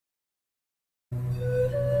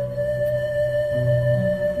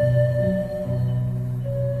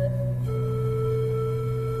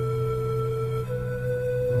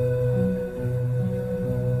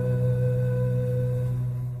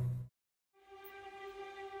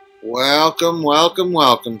Welcome, welcome,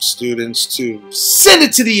 welcome, students, to Send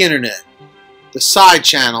It to the Internet, the side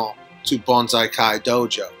channel to Bonsai Kai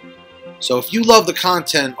Dojo. So if you love the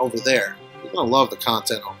content over there, you're going to love the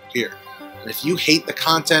content over here. And if you hate the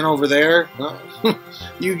content over there, well,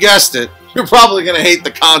 you guessed it, you're probably going to hate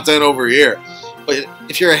the content over here. But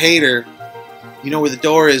if you're a hater, you know where the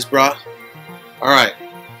door is, bruh. Alright,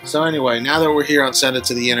 so anyway, now that we're here on Send It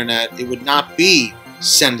to the Internet, it would not be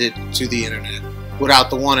Send It to the Internet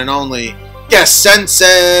without the one and only Guest Sensei!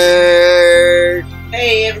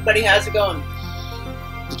 Hey everybody, how's it going?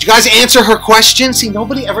 Did you guys answer her question? See,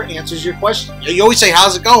 nobody ever answers your question. You always say,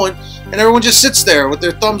 how's it going? And everyone just sits there with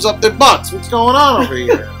their thumbs up their butts. What's going on over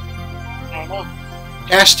here? I don't know.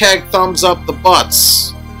 Hashtag thumbs up the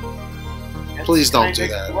butts. That's Please don't do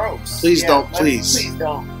that. Gross. Please don't, Please please.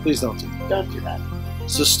 don't. Please don't do that. Don't do that.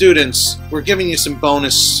 So students, we're giving you some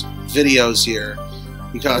bonus videos here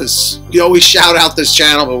because we always shout out this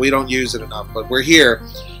channel, but we don't use it enough. But we're here,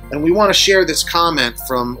 and we want to share this comment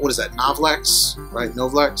from, what is that, Novlex? Right,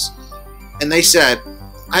 Novlex? And they said,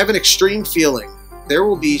 I have an extreme feeling there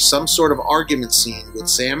will be some sort of argument scene with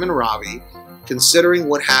Sam and Robby, considering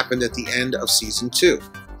what happened at the end of Season 2.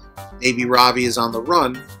 Maybe Robby is on the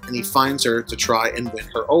run, and he finds her to try and win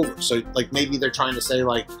her over. So, like, maybe they're trying to say,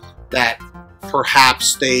 like, that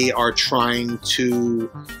perhaps they are trying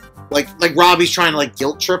to, like Robby's trying to, like,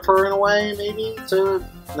 guilt trip her in a way, maybe, to,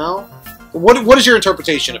 no? What is your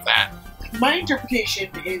interpretation of that? My interpretation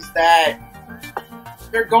is that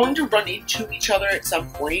they're going to run into each other at some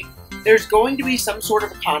point. There's going to be some sort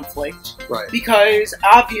of a conflict. Right. Because,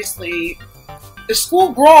 obviously, the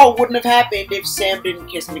school brawl wouldn't have happened if Sam didn't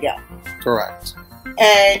kiss Miguel. Correct.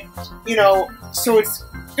 And, you know, so it's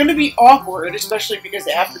going to be awkward, especially because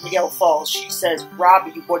after Miguel falls, she says,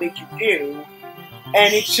 Robby, what did you do?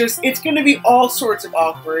 And it's going to be all sorts of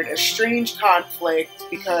awkward, a strange conflict,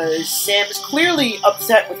 because Sam is clearly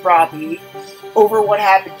upset with Robby over what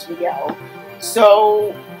happened to Miguel.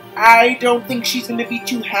 So, I don't think she's going to be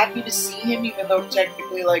too happy to see him, even though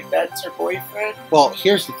technically, like, that's her boyfriend. Well,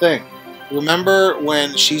 here's the thing. Remember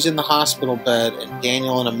when she's in the hospital bed and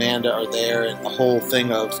Daniel and Amanda are there and the whole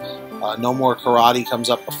thing of no more karate comes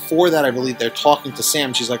up? Before that, I believe they're talking to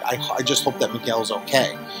Sam. She's like, I just hope that Miguel's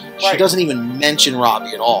okay. She Right. doesn't even mention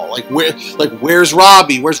Robby at all. Where's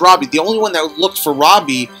Robby? Where's Robby? The only one that looked for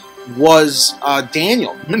Robby was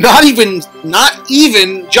Daniel. Not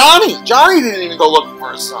even Johnny. Johnny didn't even go looking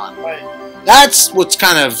for his son. Right. That's what's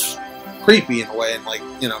kind of creepy in a way, and, like,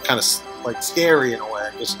 you know, kind of like scary in a way.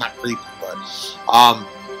 It's not creepy, but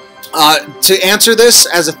to answer this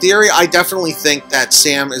as a theory, I definitely think that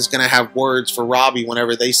Sam is going to have words for Robby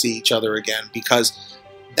whenever they see each other again, because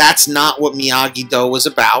that's not what Miyagi-Do was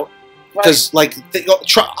about. Because, like,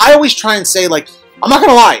 I always try and say, like, I'm not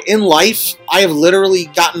going to lie, in life, I have literally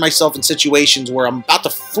gotten myself in situations where I'm about to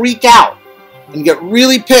freak out and get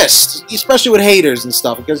really pissed, especially with haters and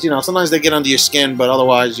stuff, because, you know, sometimes they get under your skin, but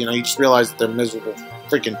otherwise, you know, you just realize that they're miserable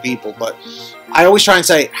freaking people. But I always try and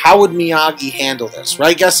say, how would Miyagi handle this?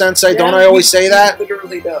 Right, Guest Sensei? Yeah, don't I always say that? He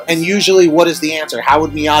literally does. And usually, what is the answer? How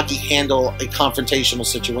would Miyagi handle a confrontational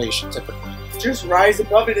situation, typically? Just rise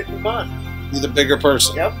above it and move on. You're the bigger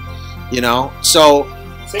person. Yep. You know? So,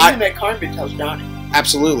 Same thing that Carmen tells Johnny.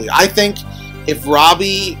 absolutely. I think if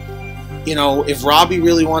Robby, you know, if Robby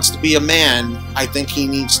really wants to be a man, I think he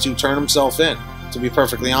needs to turn himself in, to be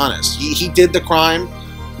perfectly honest. He did the crime,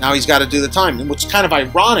 now he's got to do the time. And what's kind of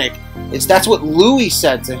ironic is that's what Louis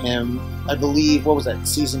said to him, I believe, what was that,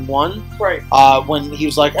 Season 1? Right. When he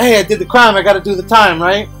was like, hey, I did the crime, I got to do the time,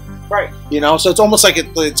 right? Right. You know, so it's almost like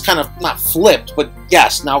it's kind of not flipped, but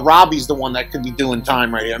yes, now Robby's the one that could be doing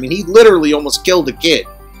time right here. I mean, he literally almost killed a kid.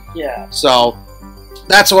 Yeah. So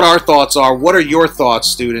that's what our thoughts are. What are your thoughts,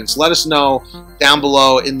 students? Let us know down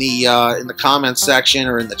below in the comments section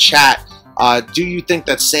or in the chat. Do you think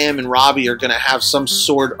that Sam and Robby are going to have some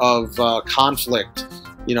sort of conflict,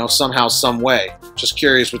 you know, somehow, some way? Just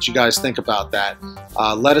curious what you guys think about that.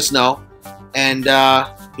 Let us know. And,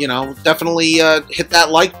 you know, definitely hit that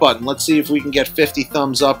like button. Let's see if we can get 50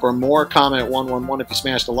 thumbs up or more. Comment 111 if you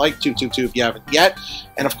smashed the like, 222 if you haven't yet.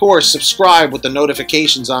 And, of course, subscribe with the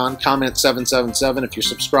notifications on. Comment 777 if you're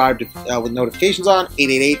subscribed with notifications on.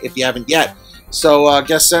 888 if you haven't yet. So,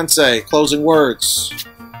 Guest Sensei, closing words.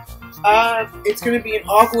 It's going to be an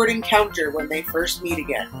awkward encounter when they first meet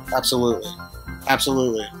again. Absolutely.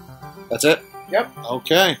 Absolutely. That's it? Yep.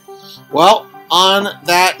 Okay. Well, on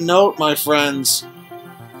that note, my friends,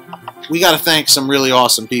 we got to thank some really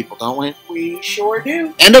awesome people, don't we? We sure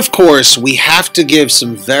do. And, of course, we have to give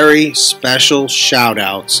some very special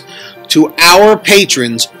shout-outs to our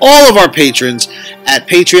patrons, all of our patrons, at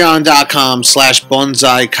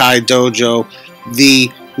patreon.com/BonsaiKaiDojo.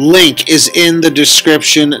 The link is in the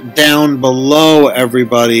description down below,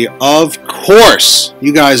 everybody. Of course,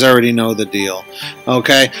 you guys already know the deal,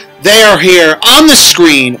 okay? They are here on the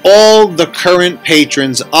screen, all the current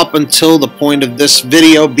patrons up until the point of this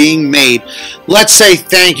video being made. Let's say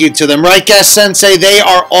thank you to them. Right, Guest Sensei? They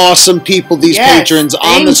are awesome people, these patrons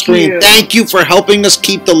on the screen. Thank you for helping us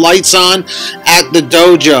keep the lights on at the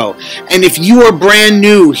dojo. And if you are brand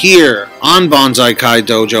new here on Bonsai Kai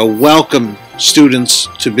Dojo, welcome, students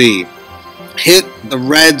to be. Hit the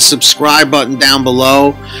red subscribe button down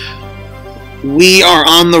below. We are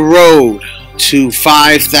on the road to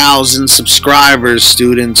 5,000 subscribers,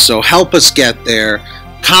 students, so help us get there.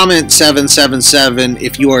 Comment 777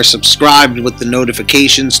 if you are subscribed with the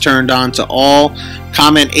notifications turned on to all.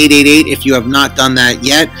 Comment 888 if you have not done that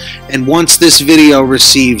yet. And once this video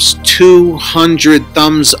receives 200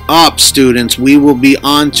 thumbs up, students, we will be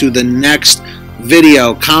on to the next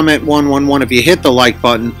video. Comment 111 if you hit the like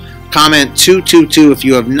button. Comment 222 if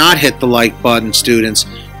you have not hit the like button, students.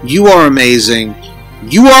 You are amazing.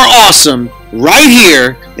 You are awesome. Right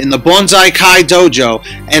here in the Bonsai Kai Dojo.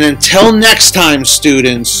 And until next time,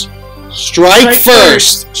 students, strike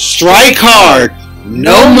first, strike hard,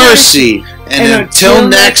 no mercy. And until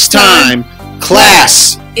next time,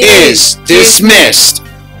 class is dismissed.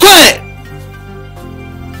 Quit!